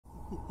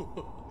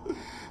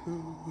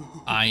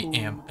I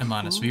am a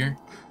monosphere,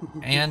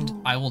 and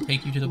I will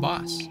take you to the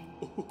boss.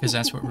 Because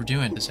that's what we're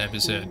doing this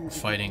episode. We're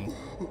fighting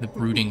the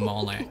brooding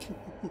mawled.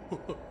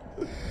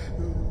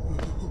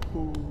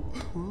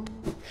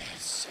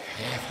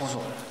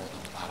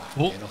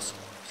 Oh,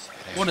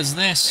 what is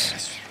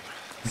this?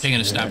 I'm taking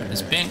a stop at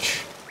this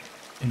bench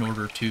in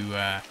order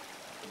to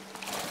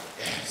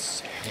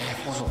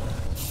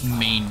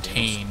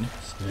maintain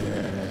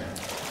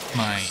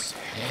my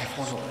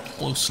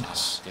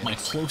closeness, my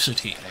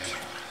closity.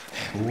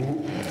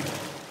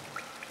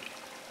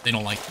 They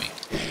don't like me.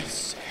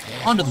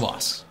 On to the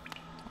boss.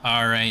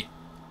 Alright.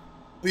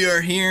 We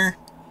are here.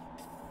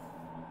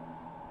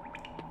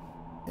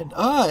 And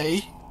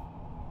I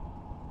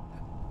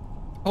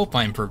hope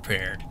I'm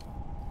prepared.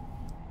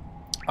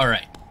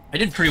 Alright. I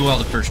did pretty well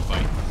the first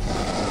fight.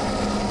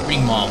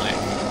 Being mawled.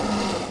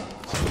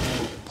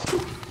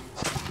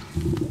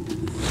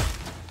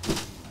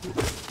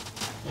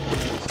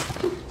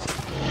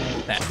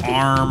 That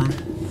arm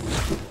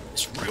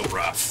is real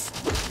rough.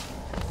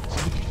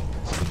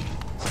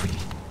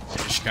 I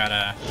just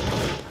gotta...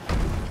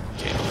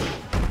 Okay.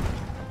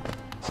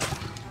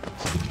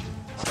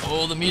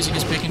 Oh, the music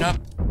is picking up.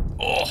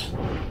 Oh.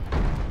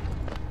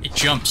 It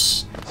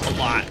jumps a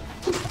lot.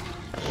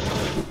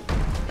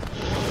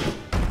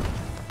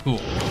 Cool.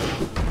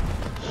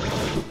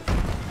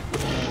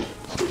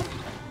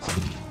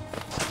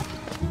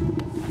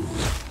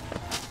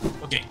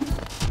 Okay.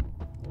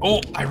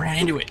 Oh, I ran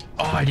into it.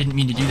 Oh, I didn't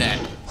mean to do that.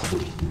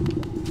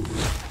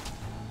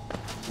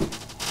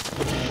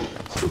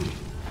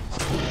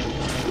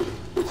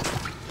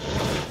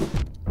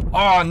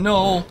 Oh,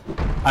 no.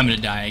 I'm gonna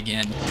die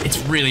again. It's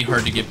really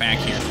hard to get back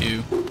here,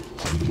 too.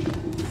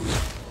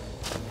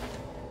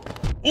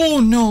 Oh,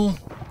 no.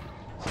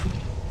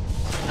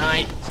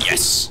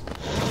 Yes.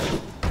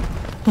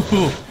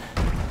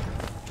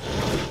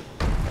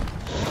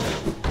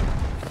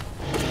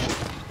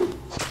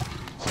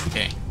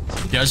 Okay.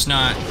 It does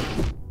not...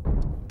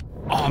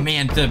 Oh,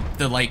 man,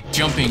 the like,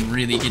 jumping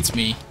really gets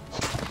me.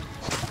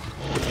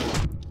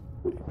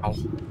 Ow.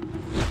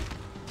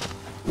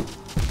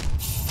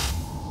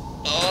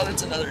 Oh,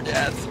 that's another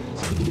death.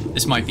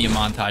 This might be a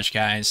montage,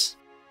 guys.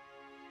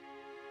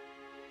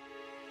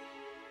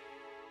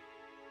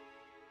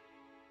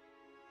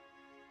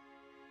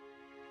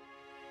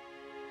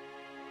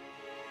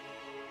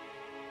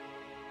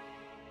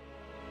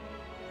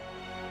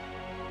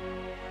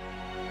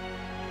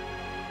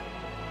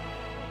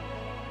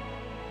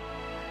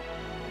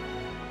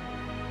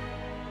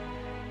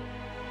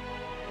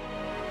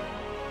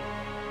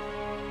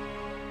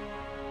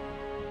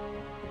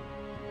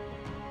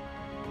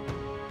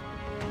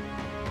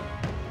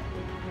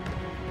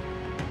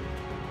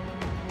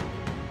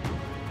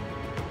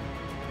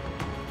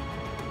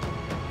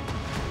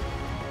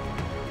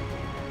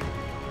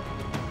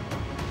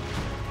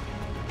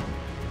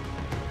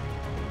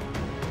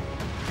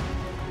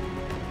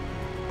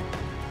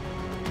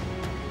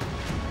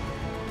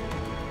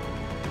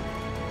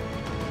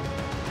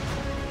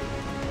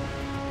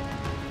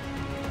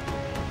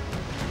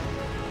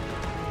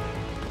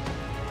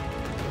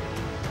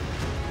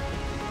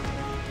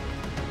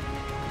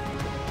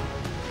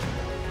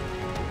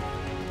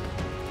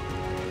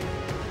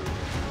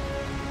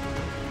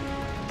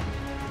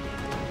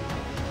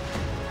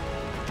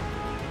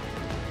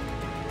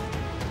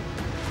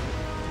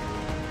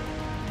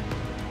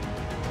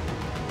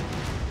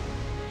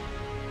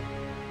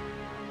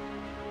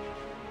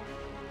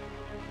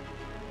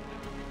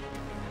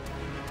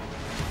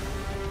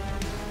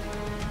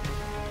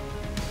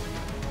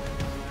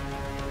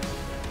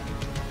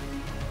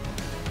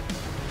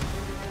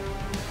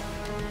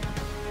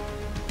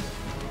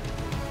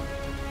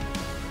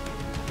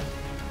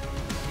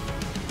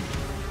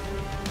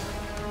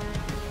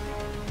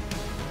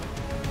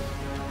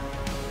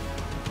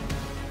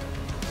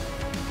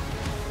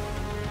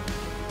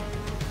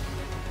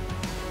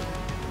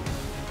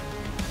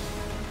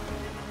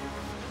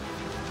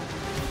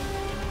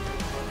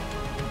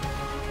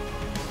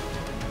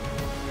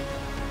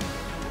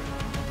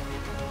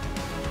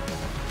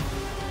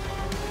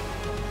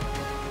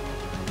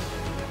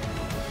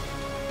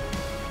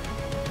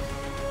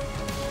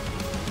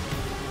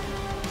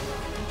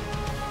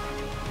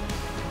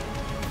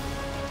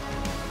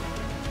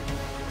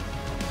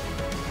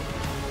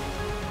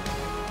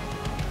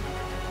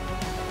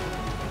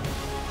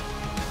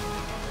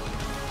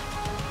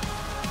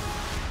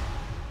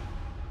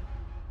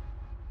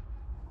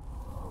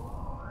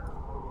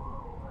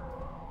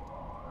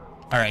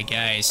 Alright,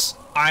 guys.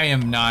 I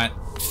am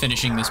not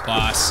finishing this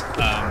boss.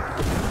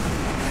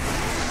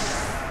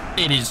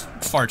 It is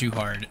far too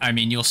hard. I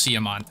mean, you'll see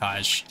a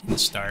montage in the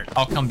start.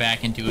 I'll come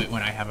back and do it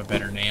when I have a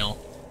better nail.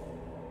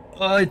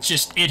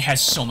 It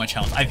has so much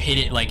health. I've hit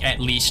it, like, at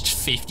least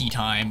 50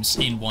 times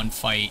in one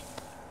fight.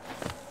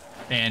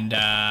 And,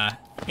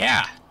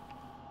 yeah.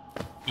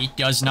 It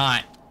does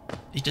not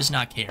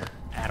care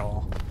at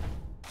all.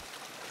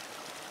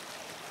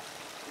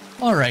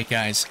 Alright,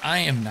 guys. I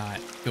am not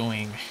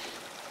going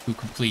to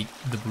complete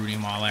the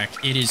brooding mawled.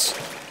 It is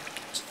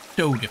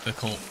so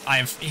difficult.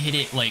 I've hit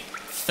it like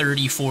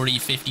 30, 40,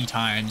 50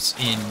 times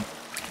in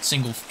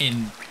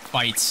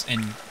fights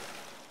and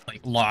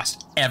like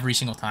lost every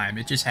single time.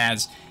 It just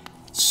has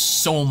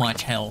so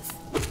much health.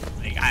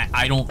 Like,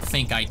 I don't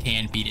think I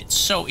can beat it.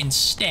 So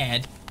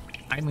instead,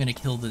 I'm gonna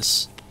kill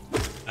this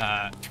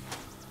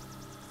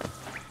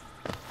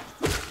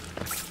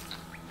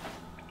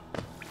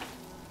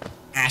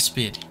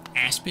Aspid.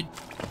 Aspid?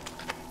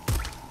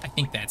 I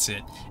think that's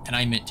it. And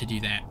I meant to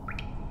do that.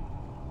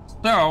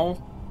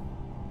 So,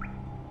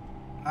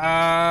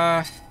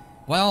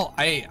 well,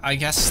 I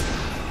guess,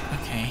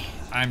 okay.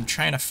 I'm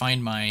trying to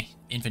find my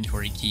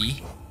inventory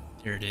key.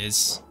 There it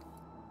is.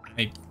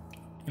 I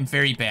am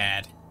very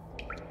bad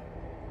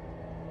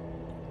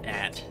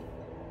at,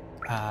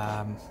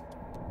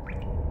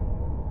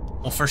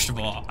 well, first of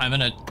all, I'm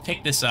gonna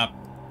pick this up,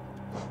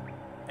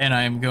 and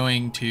I'm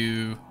going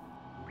to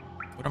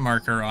put a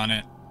marker on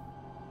it.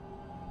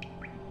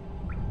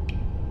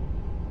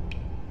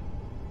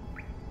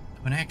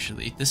 And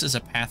actually, this is a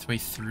pathway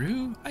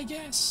through, I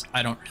guess?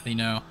 I don't really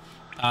know.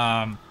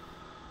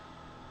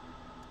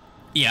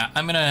 Yeah,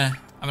 I'm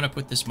gonna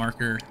put this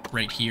marker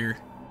right here.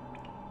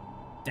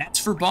 That's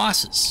for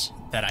bosses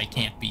that I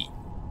can't beat.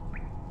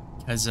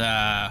 Because,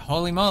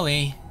 holy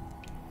moly,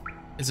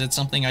 is it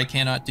something I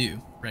cannot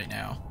do right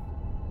now.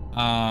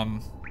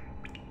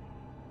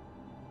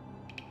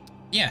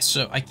 Yeah,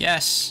 so I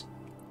guess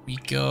we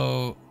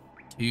go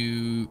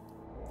to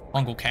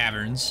Fungal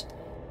Caverns.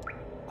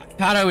 I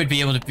thought I would be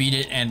able to beat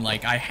it, and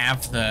like I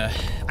have the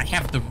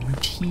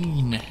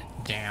routine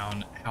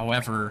down.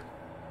 However,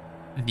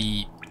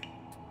 the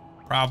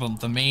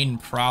main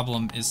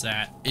problem is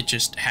that it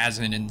just has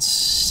an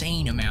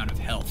insane amount of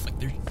health. Like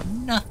there's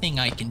nothing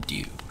I can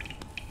do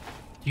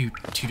to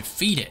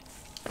defeat it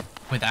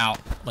without,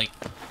 like,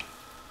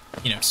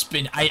 you know,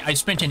 I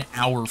spent an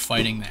hour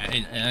fighting that.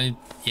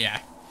 Yeah,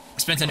 I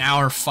spent an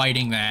hour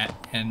fighting that,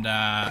 and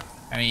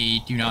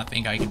I do not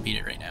think I can beat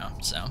it right now.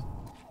 So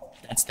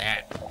that's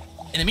that.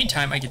 In the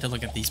meantime, I get to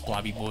look at these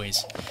blobby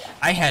boys.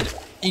 I had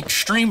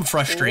extreme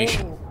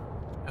frustration.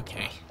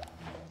 Okay.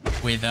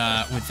 With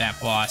that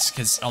boss,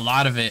 because a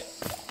lot of it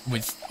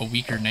with a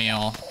weaker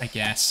nail, I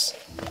guess.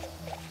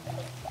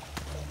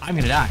 I'm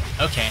gonna die.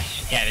 Okay.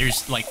 Yeah,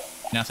 there's like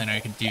nothing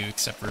I can do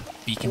except for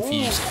be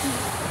confused.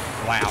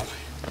 Wow.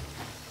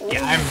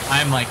 Yeah,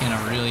 I'm like in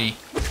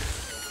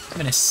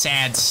I'm in a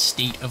sad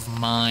state of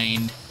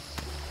mind.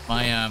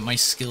 My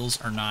skills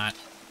are not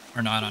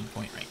on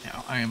point right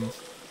now. I am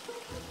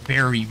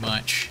very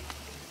much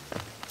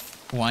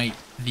quite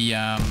the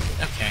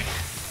okay.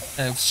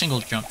 A single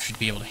jump should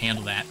be able to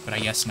handle that, but I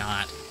guess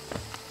not.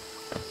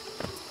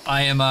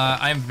 I am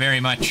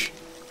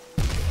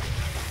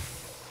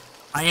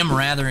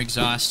rather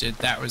exhausted.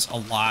 That was a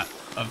lot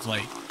of,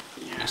 like,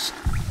 just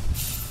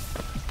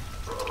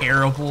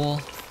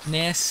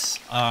terribleness.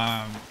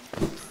 But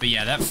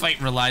yeah, that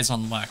fight relies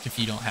on luck if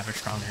you don't have a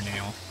stronger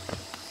nail.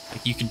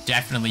 Like, you can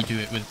definitely do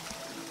it with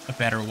a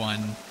better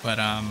one, but,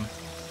 I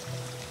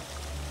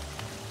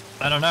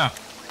don't know.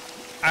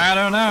 I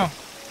don't know.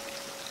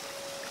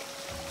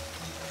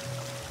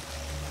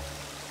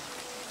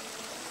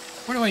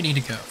 Where do I need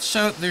to go?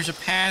 So, there's a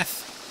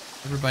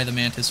path over by the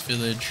Mantis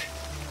Village.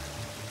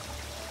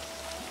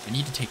 I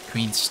need to take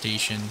Queen's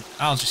Station.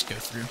 I'll just go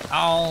through.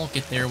 I'll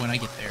get there when I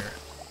get there.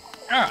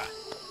 Ah!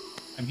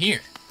 I'm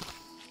here.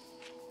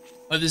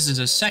 Oh, this is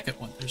a second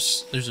one.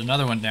 There's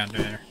another one down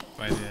there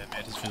by the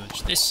Mantis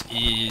Village. This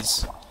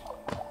is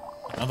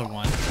another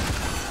one.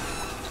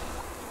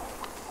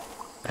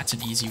 That's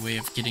an easy way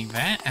of getting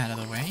that out of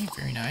the way.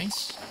 Very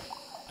nice.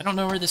 I don't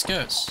know where this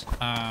goes.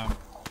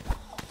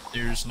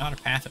 There's not a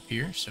path up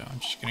here, so I'm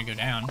just gonna go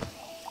down.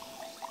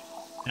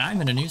 And I'm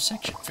in a new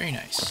section. Very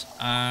nice.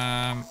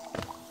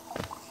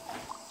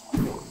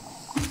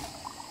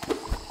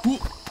 Ooh.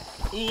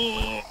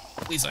 Ooh.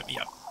 Please let me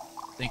up.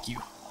 Thank you.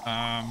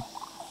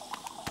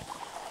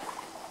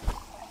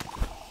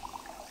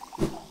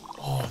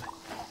 Oh,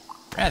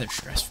 rather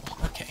stressful.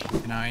 Okay,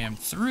 and I am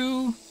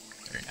through.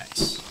 Very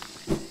nice.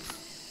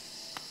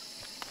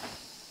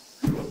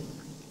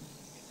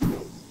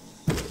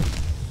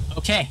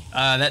 Okay,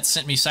 that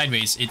sent me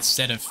sideways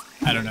instead of,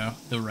 I don't know,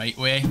 the right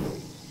way.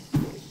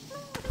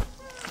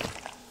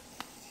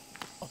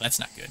 Oh, that's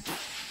not good.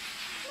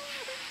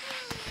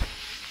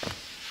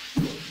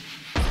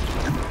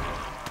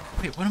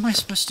 Wait, what am I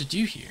supposed to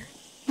do here?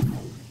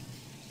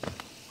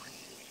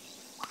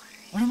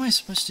 What am I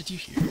supposed to do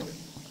here?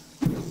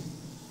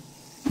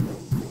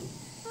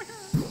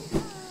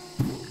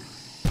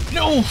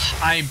 No!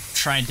 I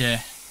tried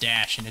to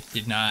dash and it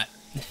did not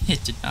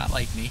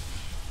like me.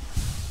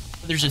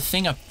 There's a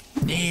thing up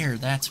there,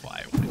 that's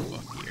why I want to go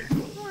up here.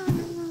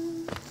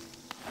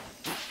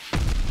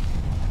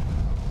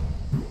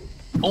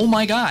 Oh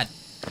my god!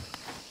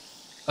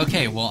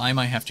 Okay, well, I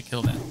might have to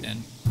kill that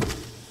then.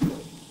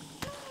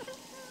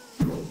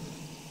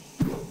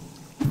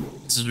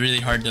 This is really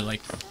hard to,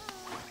 like,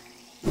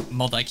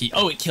 multi-key.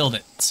 Oh, it killed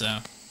it, so.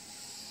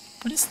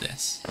 What is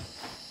this?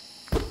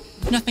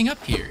 There's nothing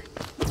up here.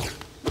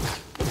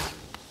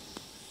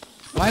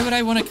 Why would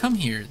I want to come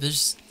here?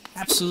 There's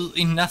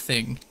absolutely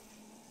nothing.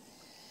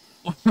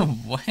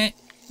 What?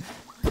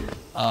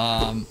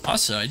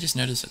 Also, I just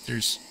noticed that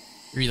there's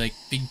 3, like,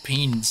 big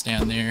panes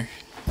down there.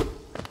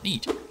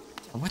 Neat.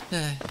 What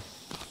the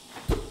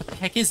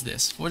heck is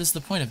this? What is the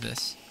point of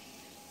this?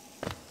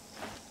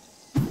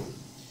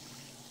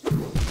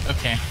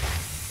 Okay.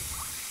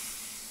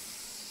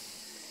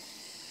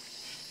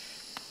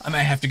 I might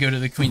have to go to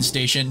the Queen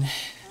Station.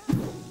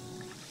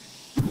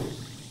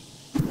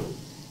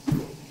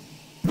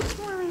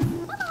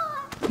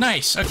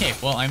 Nice! Okay,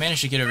 well, I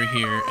managed to get over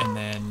here, and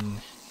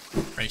then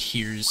right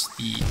here's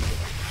the...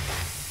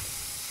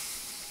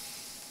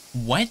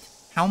 What?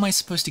 How am I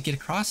supposed to get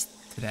across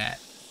to that?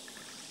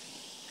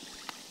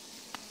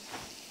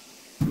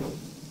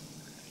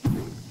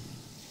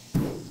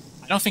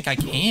 I don't think I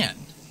can.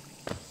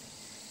 I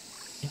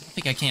don't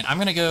think I can. I'm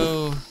gonna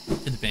go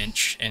to the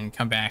bench and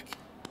come back.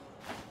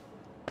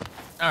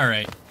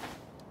 Alright.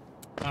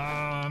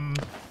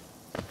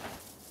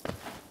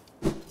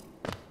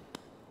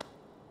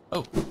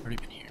 Oh, already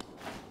been here.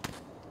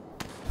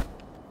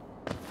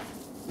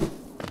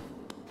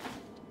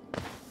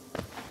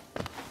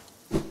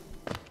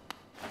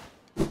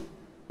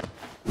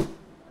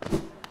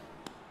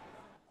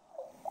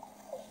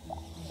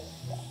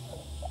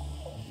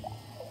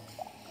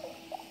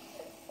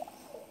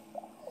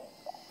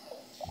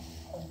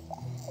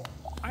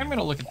 I'm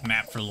gonna look at the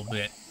map for a little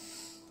bit.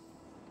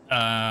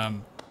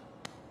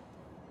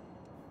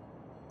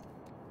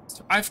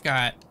 So I've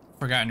got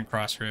Forgotten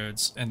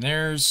Crossroads, and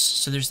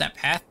there's that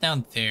path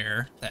down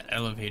there, that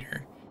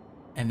elevator,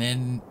 and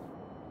then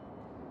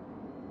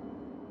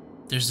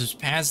there's those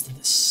paths to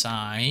the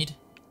side.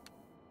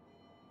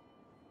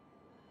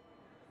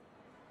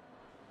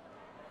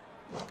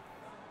 I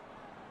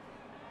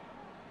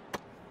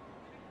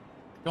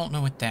don't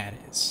know what that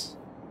is.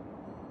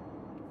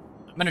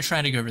 I'm gonna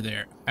try to go over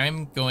there.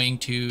 I'm going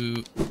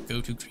to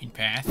go to Green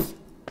Path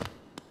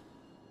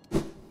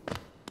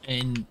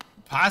and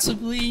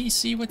possibly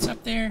see what's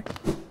up there.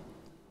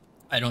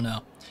 I don't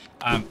know.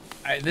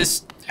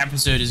 This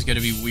episode is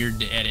gonna be weird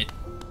to edit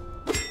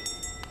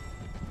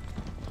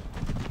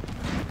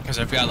because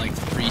I've got like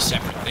 3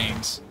 separate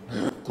things.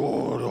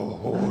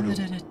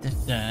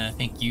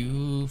 Thank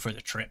you for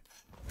the trip,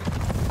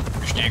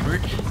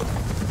 Staggered.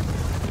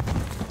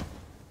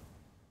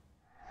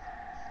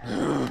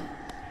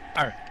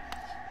 Alright.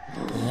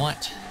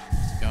 What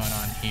is going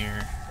on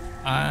here?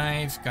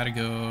 I've got to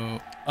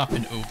go up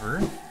and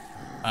over.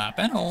 Up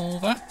and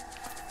over.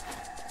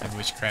 My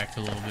voice cracked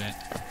a little bit.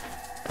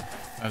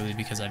 Probably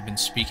because I've been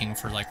speaking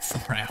for like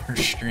 4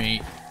 hours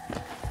straight.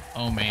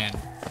 Oh man.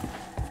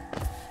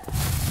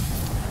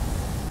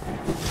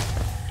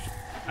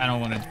 I don't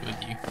want to do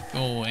with you.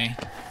 Go away.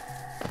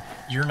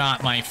 You're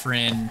not my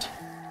friend.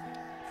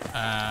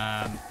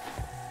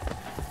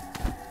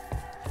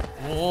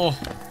 Oh.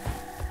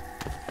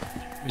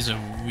 It was a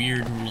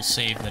weird little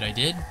save that I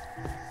did.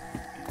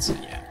 So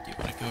yeah, I do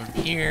want to go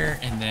over here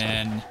and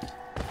then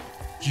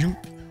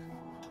jump.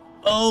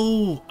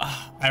 Oh,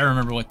 I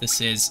remember what this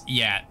is.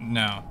 Yeah,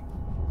 no.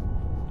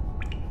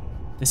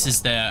 This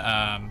is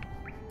the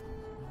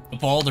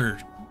Boulder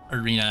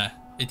Arena.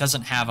 It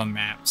doesn't have a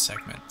map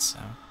segment, so.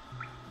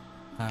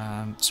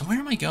 So where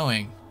am I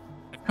going?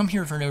 I've come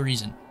here for no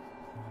reason.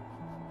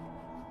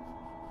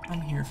 I'm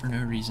here for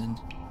no reason.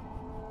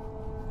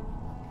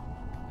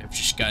 I've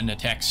just gotten a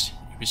text.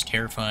 It was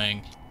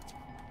terrifying.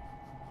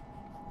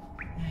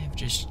 I've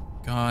just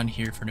gone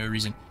here for no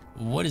reason.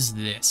 What is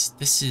this?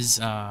 This is,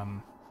 I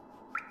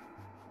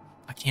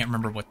can't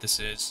remember what this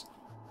is.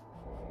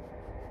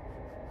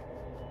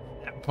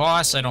 That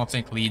boss, I don't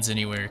think leads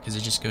anywhere because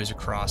it just goes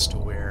across to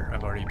where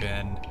I've already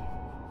been.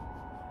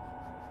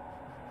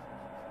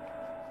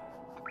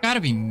 I've got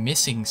to be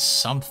missing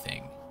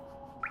something.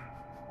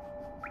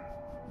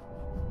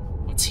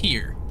 What's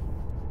here?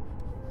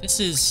 This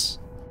is...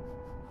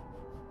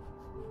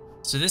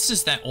 So this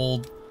is that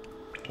old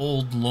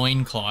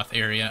loincloth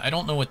area. I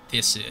don't know what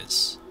this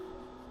is.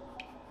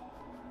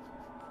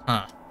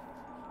 Huh.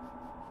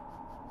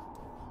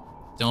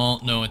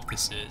 Don't know what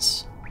this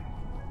is.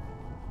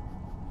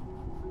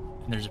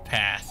 And there's a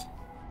path.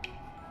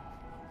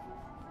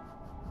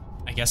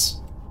 I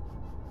guess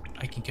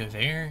I can go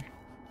there.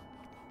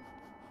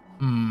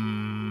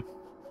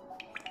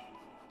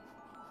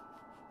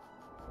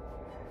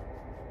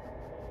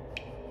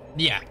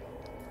 Yeah.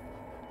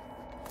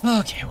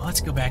 Okay, well,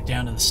 let's go back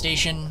down to the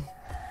station.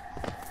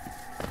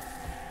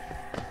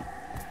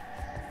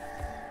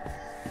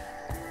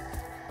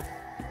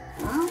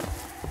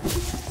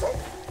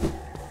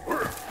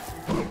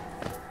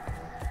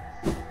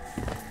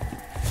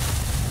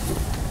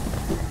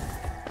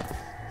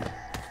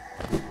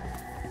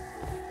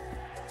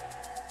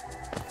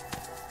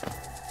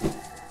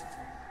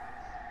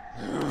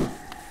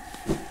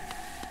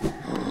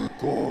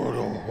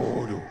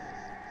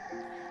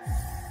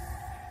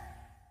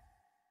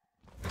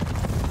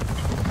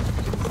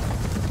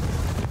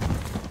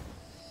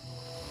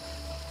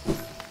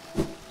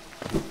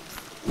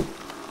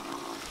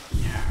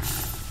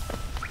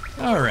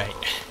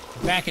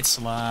 Packet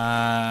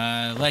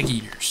Sly. Leg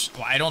Eaters.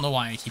 Well, I don't know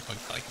why I keep like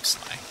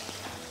Sly.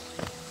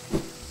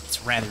 It's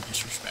rather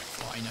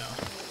disrespectful, I know.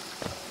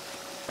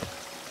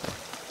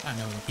 I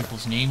know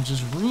people's names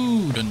is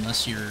rude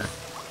unless you're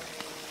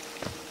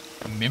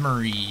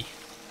memory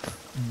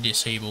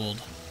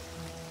disabled.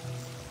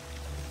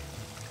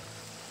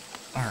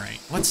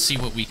 Alright, let's see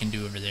what we can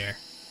do over there.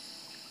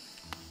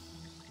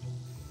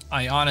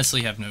 I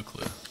honestly have no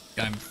clue.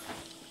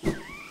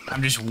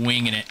 I'm just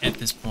winging it at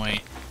this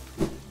point.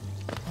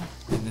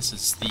 And this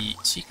is the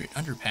secret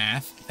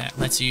underpath that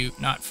lets you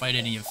not fight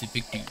any of the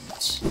big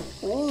dudes.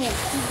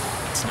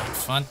 That's not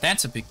fun.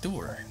 That's a big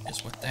door,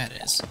 is what that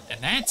is.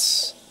 And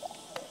that's...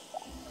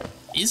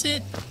 Is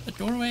it a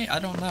doorway? I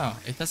don't know.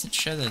 It doesn't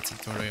show that it's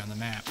a doorway on the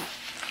map.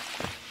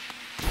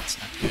 That's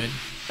not good.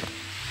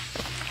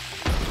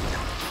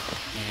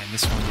 And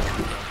this one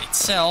will build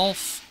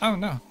itself. Oh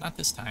no, not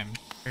this time.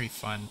 Very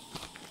fun.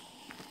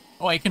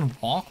 Oh, I can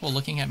walk while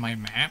looking at my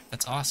map?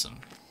 That's awesome.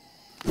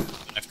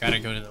 But I've got to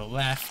go to the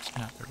left,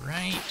 not the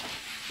right.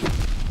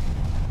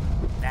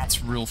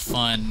 That's real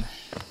fun.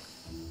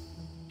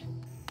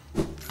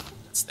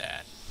 What's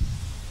that?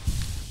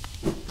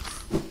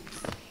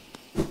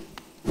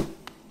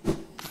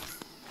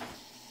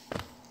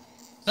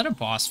 Is that a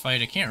boss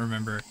fight? I can't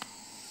remember.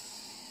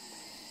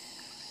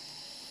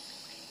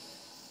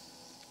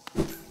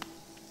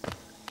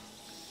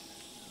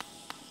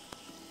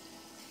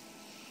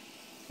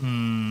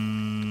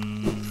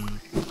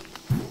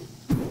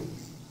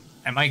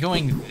 Am I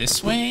going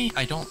this way?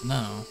 I don't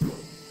know.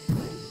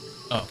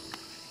 Oh.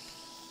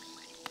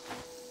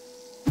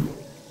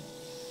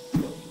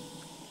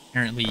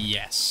 Apparently,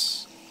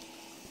 yes.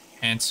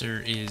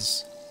 Answer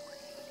is...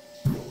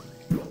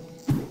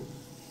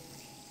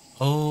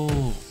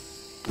 Oh.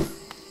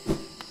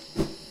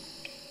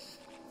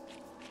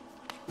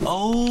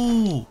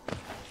 Oh!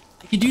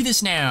 I can do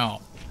this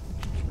now!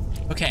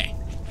 Okay.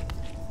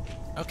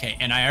 Okay,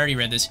 and I already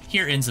read this.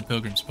 Here ends the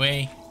Pilgrim's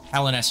Way.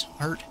 Hallownest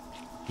heart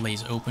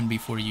lays open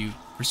before you.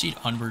 Proceed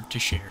onward to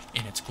share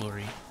in its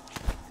glory.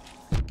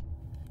 That's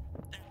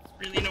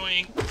really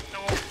annoying.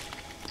 No.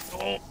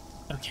 No.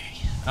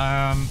 Okay.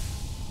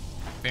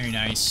 Very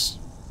nice.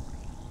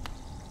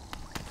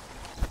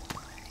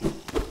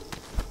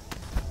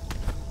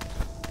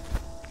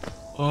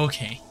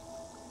 Okay.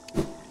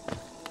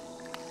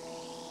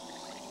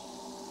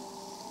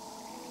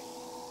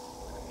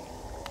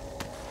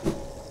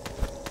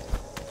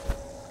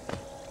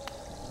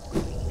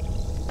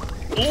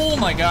 Oh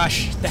my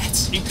gosh,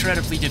 that's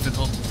incredibly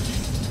difficult.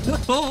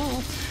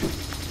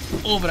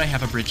 Oh, but I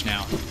have a bridge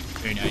now.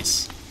 Very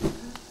nice.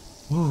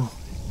 Ooh.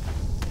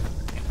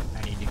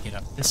 I need to get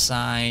up this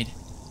side.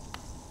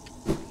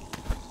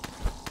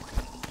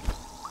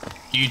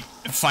 Dude,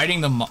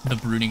 fighting the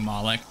brooding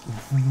Mawled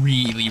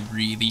really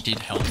did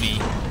help me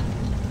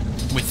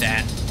with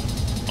that.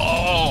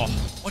 Oh,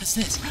 what is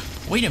this?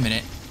 Wait a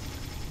minute.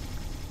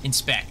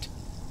 Inspect.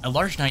 A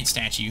large knight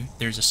statue.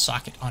 There's a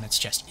socket on its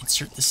chest.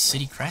 Insert the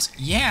city crest.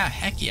 Yeah,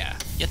 heck yeah.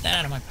 Get that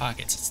out of my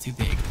pockets. It's too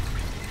big.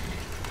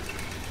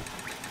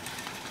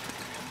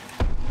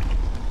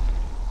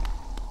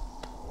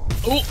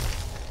 Oh!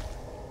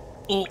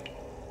 Oh.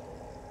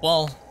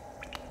 Well,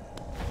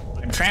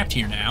 I'm trapped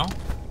here now.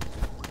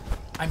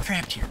 I'm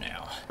trapped here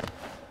now.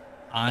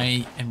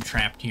 I am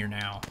trapped here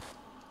now.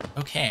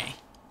 Okay.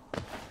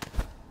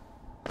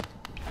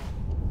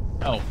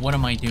 Oh, what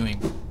am I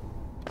doing?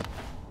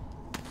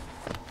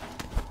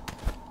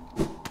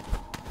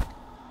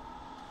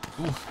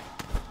 Ooh.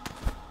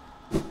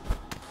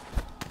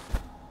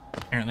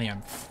 Apparently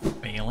I'm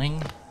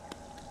failing.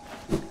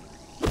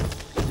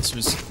 This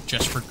was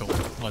just for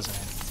gold, wasn't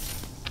it?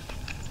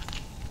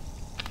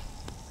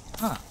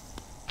 Huh.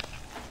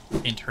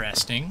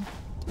 Interesting.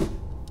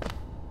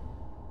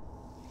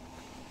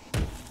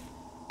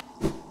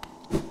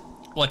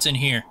 What's in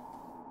here?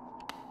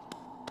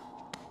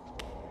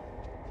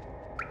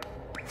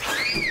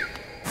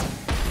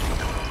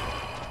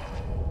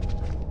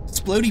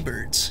 Explodey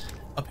birds,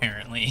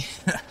 apparently.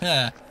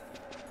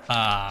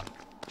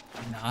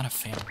 Not a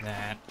fan of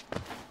that.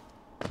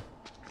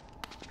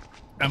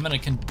 I'm gonna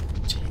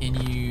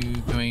continue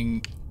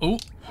going. Oh,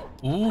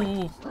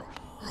 ooh.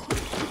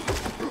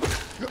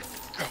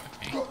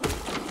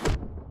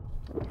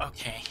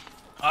 Okay.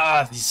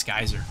 Ah, these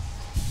guys are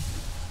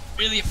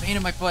really a pain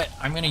in my butt.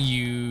 I'm gonna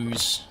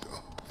use.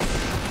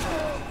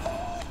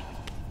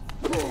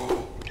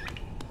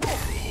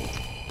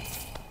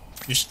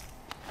 Just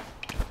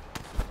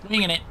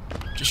winging it.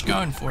 Just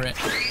going for it.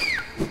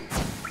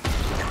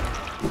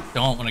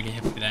 Don't want to get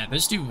hit with that.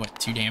 Those do, what,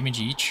 2 damage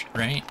each,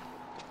 right?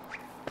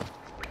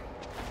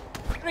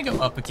 I'm gonna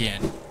go up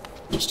again,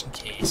 just in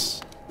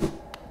case.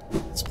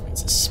 This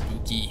place is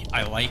spooky.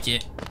 I like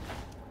it.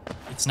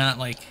 It's not,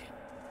 like,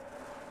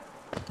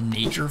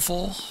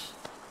 natureful.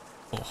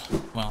 Oh,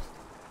 well,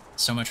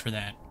 so much for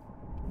that.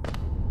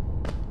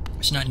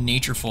 It's not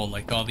natureful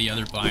like all the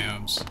other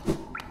biomes.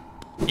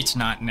 It's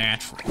not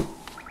natural,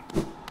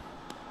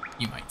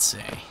 you might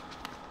say.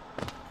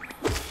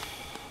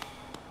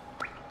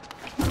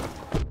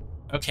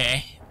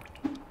 Okay.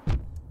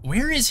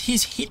 Where is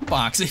his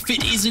hitbox if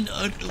it isn't,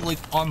 like,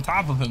 on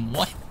top of him?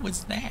 What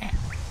was that?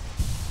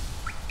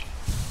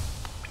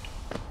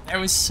 That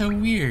was so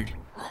weird.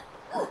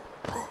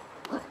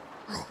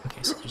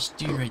 Okay, so there's a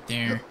dude right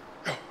there.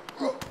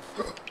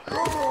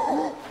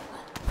 Oh.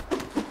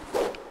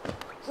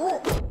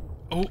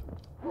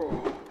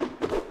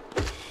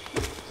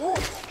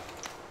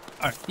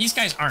 Alright, these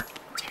guys aren't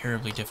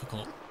terribly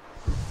difficult.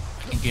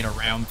 I can get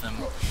around them.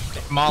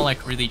 Mawled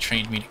really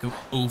trained me to go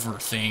over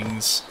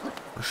things,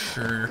 for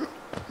sure.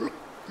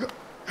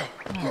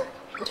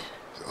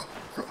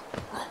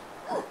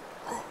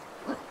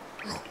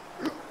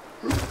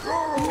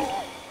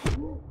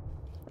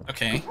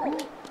 Okay.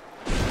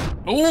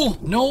 Oh,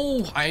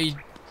 no! I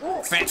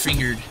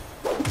fat-fingered.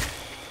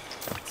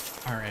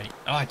 Alright.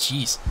 Oh,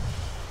 jeez.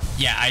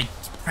 Yeah, I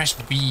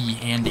pressed B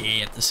and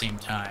A at the same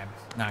time.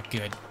 Not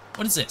good.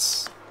 What is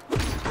this?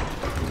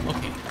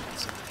 Okay.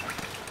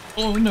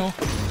 Oh, no.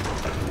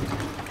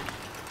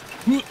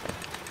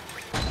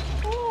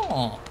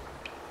 Oh.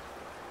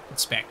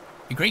 Inspect.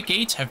 The great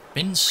gates have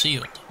been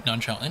sealed. None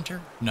shall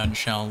enter, none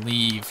shall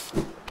leave.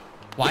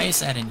 Why is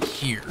that in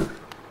here?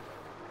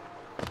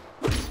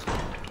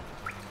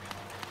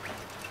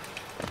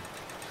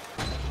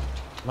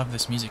 Love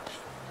this music.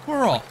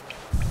 Squirrel!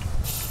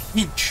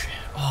 Finch!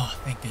 Oh,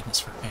 thank goodness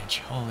for Finch.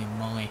 Holy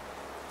moly.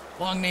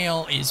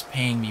 Longnail is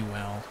paying me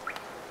well.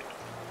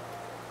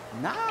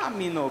 Nah,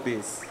 me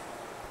nobis.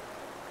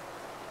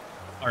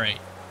 Alright.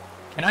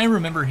 Can I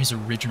remember his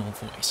original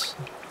voice?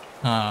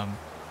 The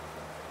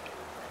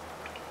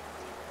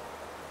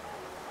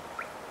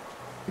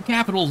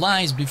capital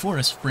lies before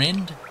us,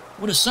 friend.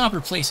 What a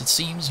somber place it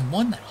seems, and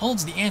one that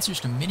holds the answers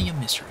to many a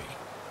mystery.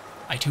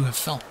 I too have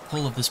felt the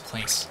pull of this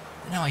place,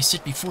 and now I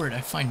sit before it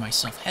I find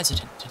myself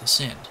hesitant to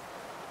descend.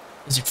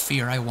 Is it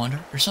fear, I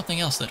wonder, or something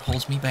else that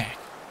holds me back?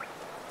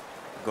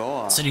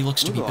 The city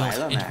looks to be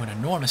built into an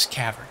enormous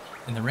cavern,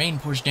 and the rain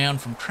pours down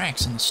from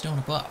cracks in the stone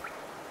above.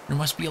 There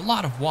must be a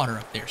lot of water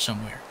up there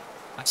somewhere,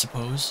 I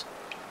suppose.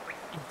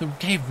 If the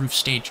cave roof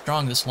stayed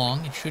strong this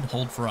long, it should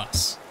hold for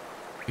us.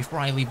 Before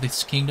I leave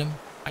this kingdom,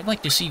 I'd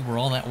like to see where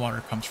all that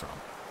water comes from.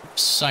 What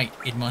sight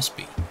it must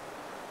be.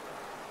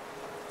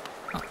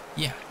 Huh,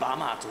 yeah.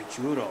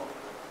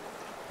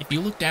 If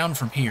you look down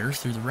from here,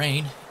 through the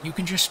rain, you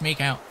can just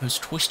make out those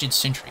twisted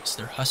sentries,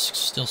 their husks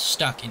still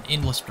stuck in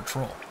endless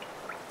patrol.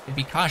 But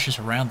be cautious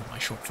around them, my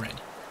short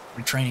friend.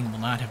 Your training will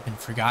not have been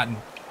forgotten.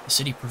 The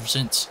city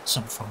presents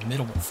some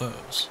formidable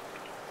foes.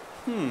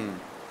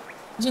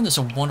 Isn't this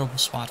a wonderful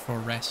spot for a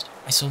rest?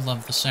 I so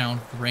love the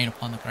sound of the rain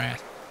upon the grass.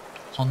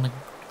 Upon the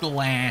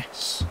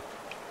glass.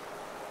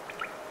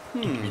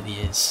 It really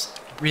is.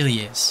 It really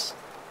is.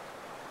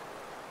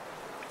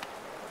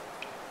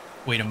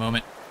 Wait a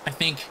moment. I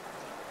think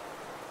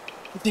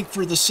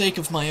for the sake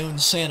of my own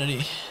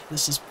sanity,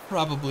 this is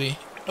probably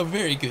a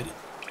very good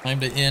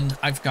time to end.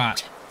 I've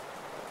got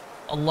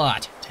a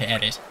lot to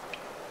edit.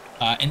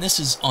 And this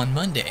is on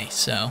Monday,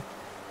 so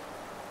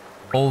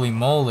holy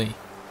moly,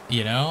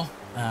 you know?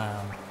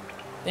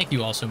 Thank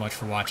you all so much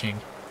for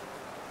watching.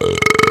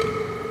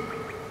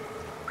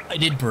 I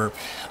did burp.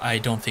 I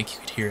don't think you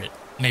could hear it.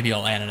 Maybe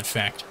I'll add an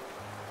effect.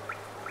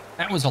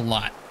 That was a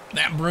lot.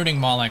 That brooding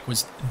Mawled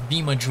was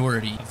the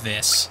majority of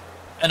this.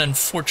 And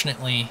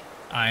unfortunately,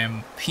 I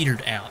am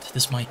petered out.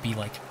 This might be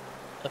like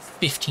a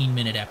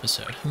 15-minute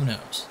episode. Who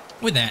knows?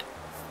 With that,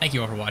 thank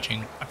you all for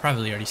watching. I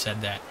probably already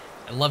said that.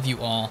 I love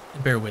you all,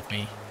 and bear with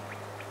me.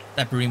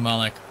 That brooding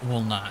Mawled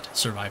will not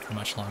survive for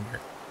much longer.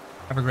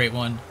 Have a great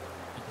one.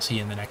 I'll see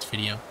you in the next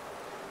video.